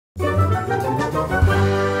Hello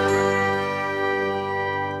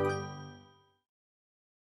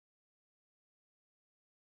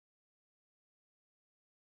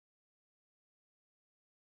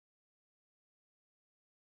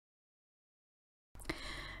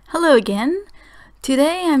again.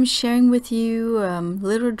 Today I'm sharing with you a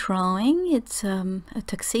little drawing. It's a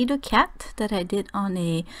tuxedo cat that I did on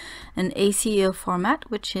an ACO format,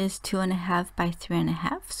 which is 2.5 by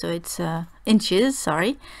 3.5. So it's inches,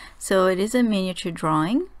 sorry. So it is a miniature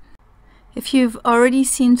drawing. If you've already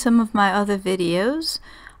seen some of my other videos,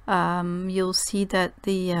 you'll see that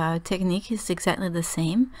the technique is exactly the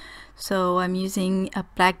same. So I'm using a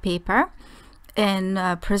black paper and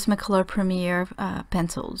Prismacolor Premier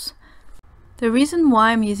pencils. The reason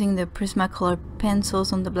why I'm using the Prismacolor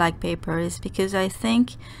pencils on the black paper is because I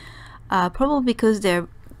think, probably because they're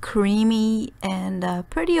creamy and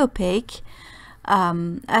pretty opaque,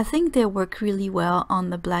 I think they work really well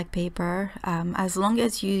on the black paper as long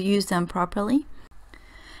as you use them properly.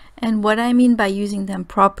 And what I mean by using them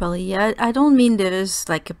properly, I don't mean there's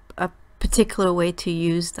like a particular way to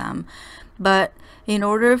use them, but in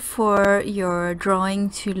order for your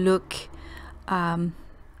drawing to look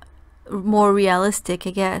more realistic, I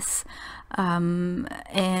guess, and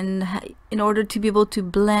in order to be able to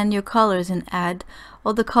blend your colors and add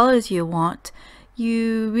all the colors you want,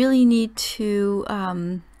 you really need to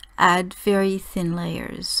add very thin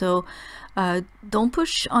layers. So don't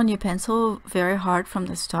push on your pencil very hard from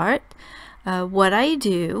the start. What I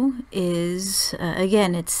do is,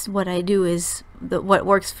 again, it's what I do is what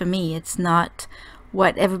works for me. It's not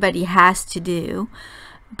what everybody has to do,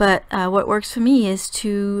 but what works for me is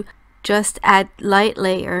to just add light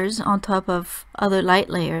layers on top of other light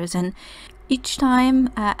layers, and each time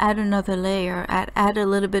I add another layer, I add a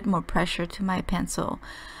little bit more pressure to my pencil.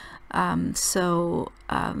 You'll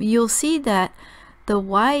see that the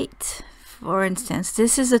white, for instance,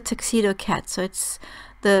 this is a tuxedo cat, so it's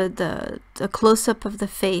the close-up of the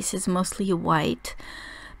face is mostly white,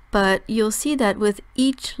 but you'll see that with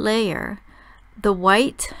each layer the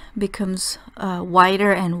white becomes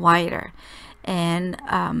whiter and whiter, and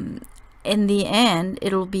in the end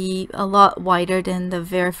it'll be a lot whiter than the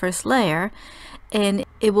very first layer, and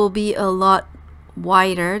it will be a lot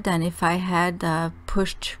whiter than if I had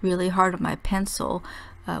pushed really hard on my pencil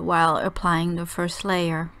while applying the first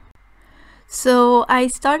layer. So I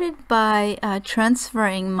started by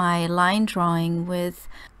transferring my line drawing with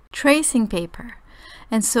tracing paper,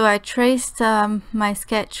 and so I traced my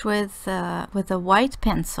sketch with a white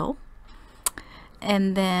pencil,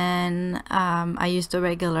 and then I used a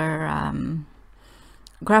regular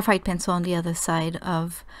graphite pencil on the other side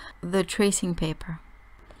of the tracing paper.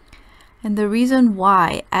 And the reason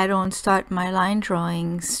why I don't start my line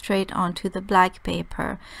drawing straight onto the black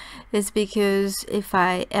paper is because if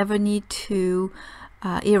I ever need to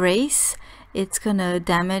erase, it's gonna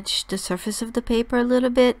damage the surface of the paper a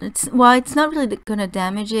little bit. It's not really gonna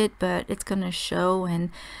damage it, but it's gonna show,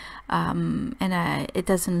 and it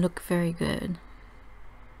doesn't look very good.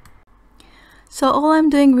 So all I'm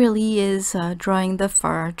doing really is drawing the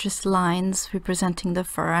fur, just lines representing the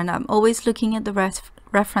fur, and I'm always looking at the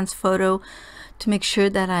reference photo to make sure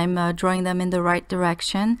that I'm drawing them in the right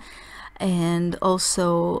direction, and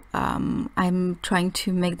also I'm trying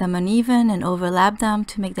to make them uneven and overlap them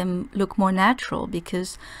to make them look more natural,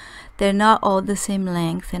 because they're not all the same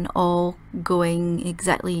length and all going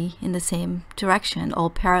exactly in the same direction, all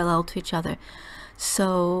parallel to each other.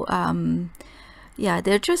 So yeah,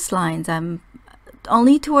 they're just lines. I'm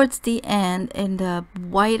only towards the end, in the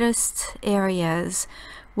whitest areas,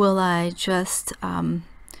 will I just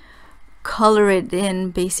color it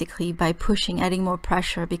in, basically by adding more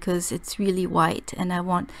pressure, because it's really white, and I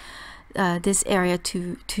want this area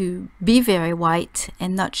to be very white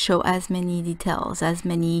and not show as many details, as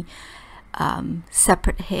many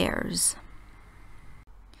separate hairs.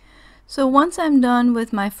 So once I'm done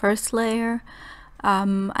with my first layer,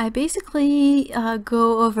 I basically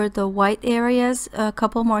go over the white areas a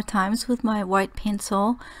couple more times with my white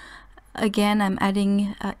pencil. Again, I'm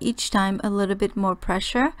adding each time a little bit more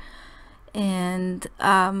pressure, and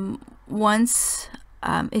once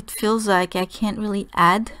it feels like I can't really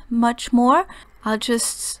add much more, I'll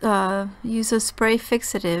just use a spray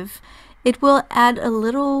fixative. It will add a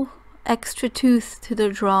little extra tooth to the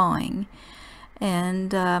drawing,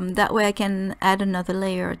 and that way I can add another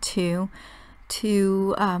layer or two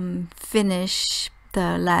to finish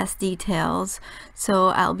the last details. So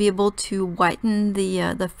I'll be able to whiten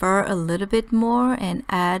the fur a little bit more and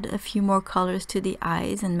add a few more colors to the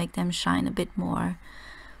eyes and make them shine a bit more.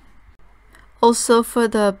 Also, for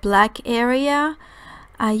the black area,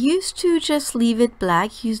 I used to just leave it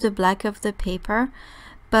black, use the black of the paper,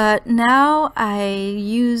 but now I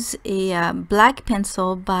use a black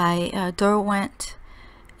pencil by Derwent,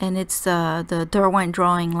 and it's the Derwent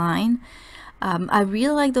drawing line. I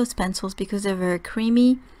really like those pencils because they're very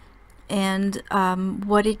creamy, and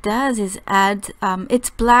what it does is add,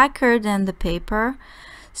 it's blacker than the paper,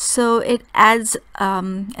 so it adds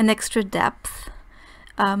an extra depth.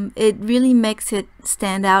 It really makes it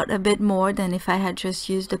stand out a bit more than if I had just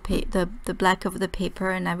used the black of the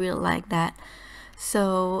paper, and I really like that.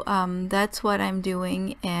 So that's what I'm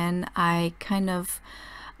doing, and I kind of,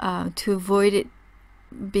 to avoid it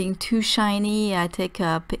being too shiny, I take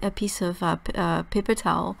a piece of paper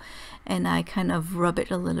towel and I kind of rub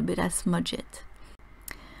it a little bit, I smudge it.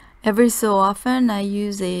 Every so often I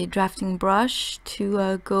use a drafting brush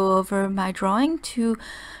to go over my drawing to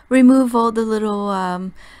remove all the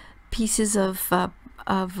little pieces of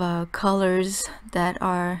colors that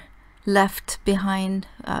are left behind,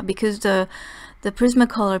 because the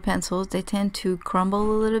Prismacolor pencils, they tend to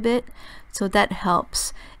crumble a little bit, so that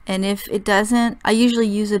helps. And if it doesn't, I usually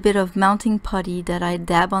use a bit of mounting putty that I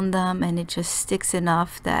dab on them, and it just sticks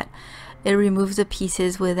enough that it removes the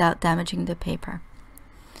pieces without damaging the paper.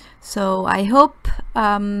 So I hope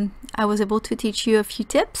I was able to teach you a few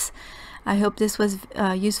tips. I hope this was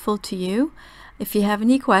useful to you. If you have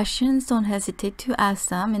any questions, don't hesitate to ask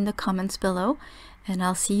them in the comments below, and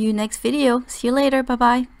I'll see you next video. See you later. Bye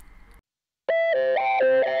bye.